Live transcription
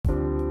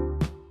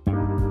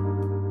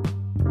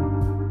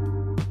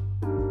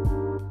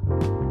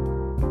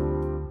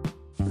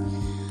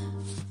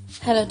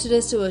Hello,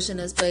 today's devotion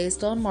is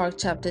based on Mark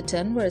chapter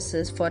 10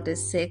 verses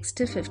 46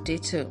 to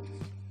 52.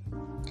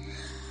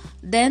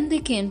 Then they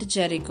came to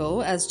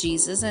Jericho. As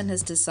Jesus and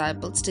his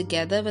disciples,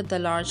 together with a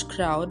large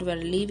crowd, were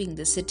leaving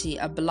the city.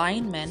 A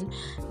blind man,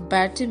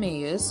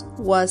 Bartimaeus,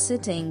 was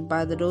sitting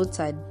by the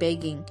roadside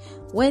begging.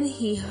 When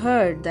he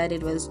heard that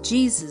it was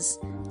Jesus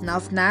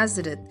of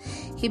Nazareth,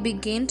 he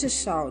began to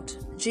shout,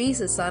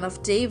 "Jesus, Son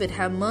of David,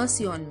 have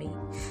mercy on me."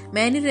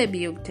 Many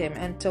rebuked him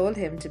and told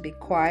him to be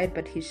quiet,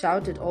 but he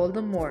shouted all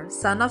the more,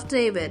 "Son of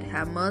David,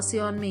 have mercy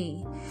on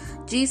me."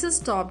 Jesus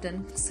stopped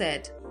and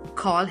said,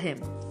 "Call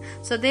him."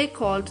 So they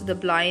called to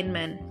the blind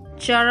man,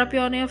 "Cheer up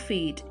on your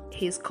feet,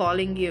 he is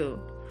calling you."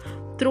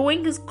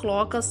 Throwing his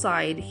cloak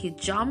aside, he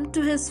jumped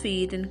to his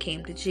feet and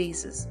came to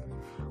Jesus.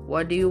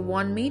 "What do you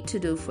want me to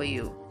do for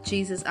you?"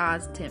 Jesus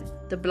asked him.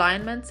 The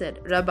blind man said,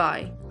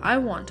 "Rabbi, I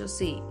want to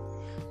see."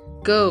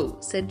 "Go,"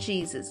 said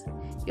Jesus,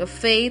 "your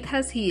faith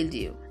has healed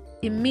you."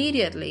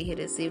 Immediately he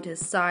received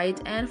his sight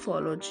and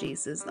followed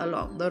Jesus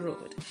along the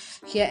road.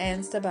 Here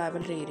ends the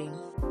Bible reading.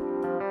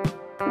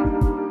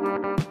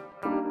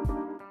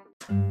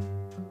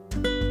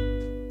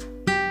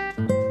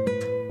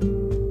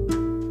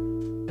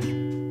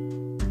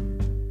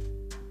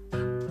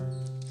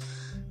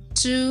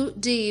 True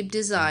deep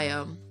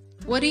desire.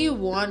 "What do you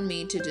want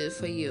me to do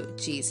for you?"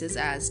 Jesus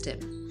asked him.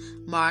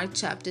 Mark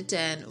chapter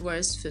 10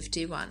 verse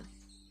 51.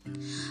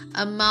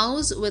 A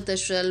mouse with a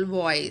shrill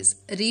voice.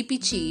 Reapy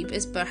Cheap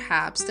is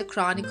perhaps the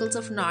Chronicles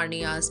of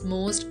Narnia's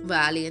most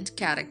valiant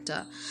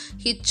character.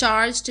 He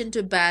charged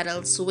into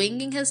battle,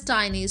 swinging his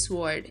tiny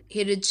sword.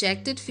 He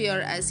rejected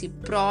fear as he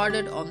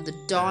prodded on the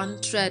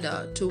Dawn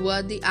Treader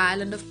toward the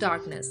island of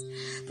darkness.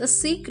 The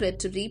secret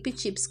to Reapy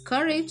Cheap's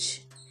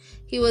courage?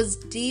 He was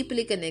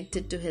deeply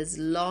connected to his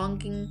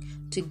longing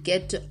to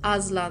get to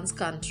Aslan's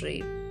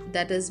country.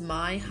 "That is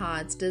my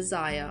heart's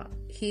desire,"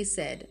 he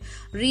said.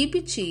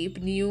 Reapy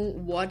Cheap knew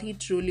what he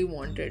truly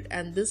wanted,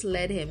 and this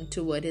led him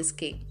toward his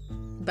king.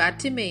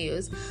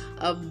 Bartimaeus,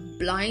 a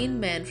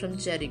blind man from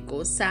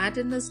Jericho, sat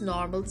in his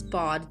normal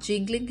spot,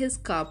 jingling his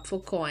cup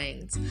for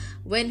coins.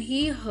 When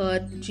he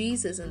heard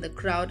Jesus and the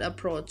crowd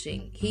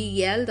approaching, he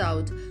yelled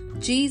out,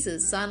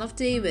 "Jesus, Son of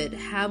David,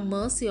 have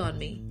mercy on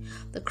me."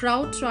 The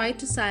crowd tried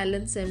to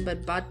silence him,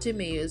 but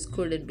Bartimaeus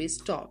couldn't be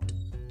stopped.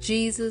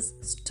 Jesus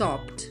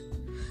stopped.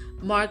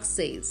 Mark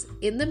says,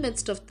 in the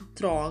midst of the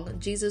throng,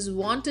 Jesus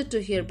wanted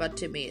to hear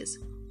Bartimaeus.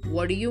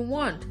 "What do you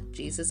want?"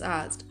 Jesus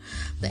asked.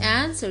 The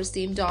answer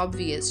seemed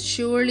obvious.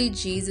 Surely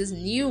Jesus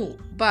knew,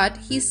 but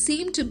he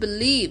seemed to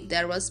believe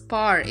there was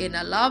power in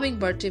allowing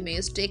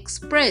Bartimaeus to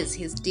express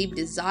his deep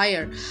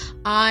desire.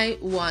 "I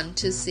want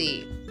to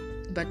see,"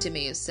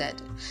 Bartimaeus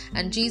said.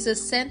 And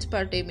Jesus sent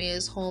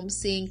Bartimaeus home,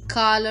 seeing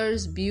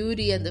colors,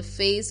 beauty, and the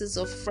faces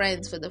of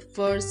friends for the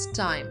first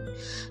time.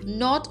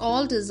 Not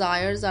all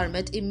desires are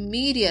met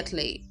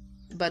immediately,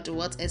 but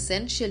what's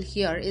essential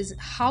here is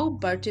how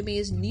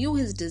Bartimaeus knew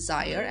his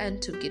desire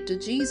and took it to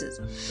Jesus.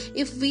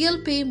 If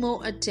we'll pay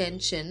more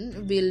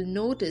attention, we'll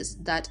notice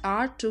that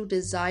our true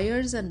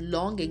desires and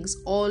longings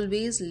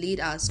always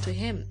lead us to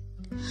Him.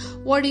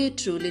 What do you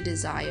truly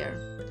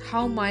desire?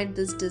 How might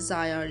this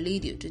desire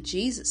lead you to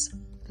Jesus?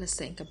 Let's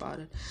think about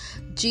it.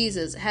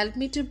 "Jesus, help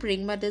me to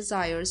bring my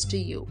desires to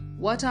you.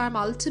 What I'm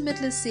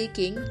ultimately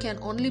seeking can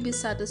only be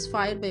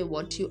satisfied by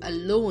what you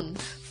alone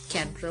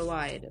can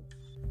provide."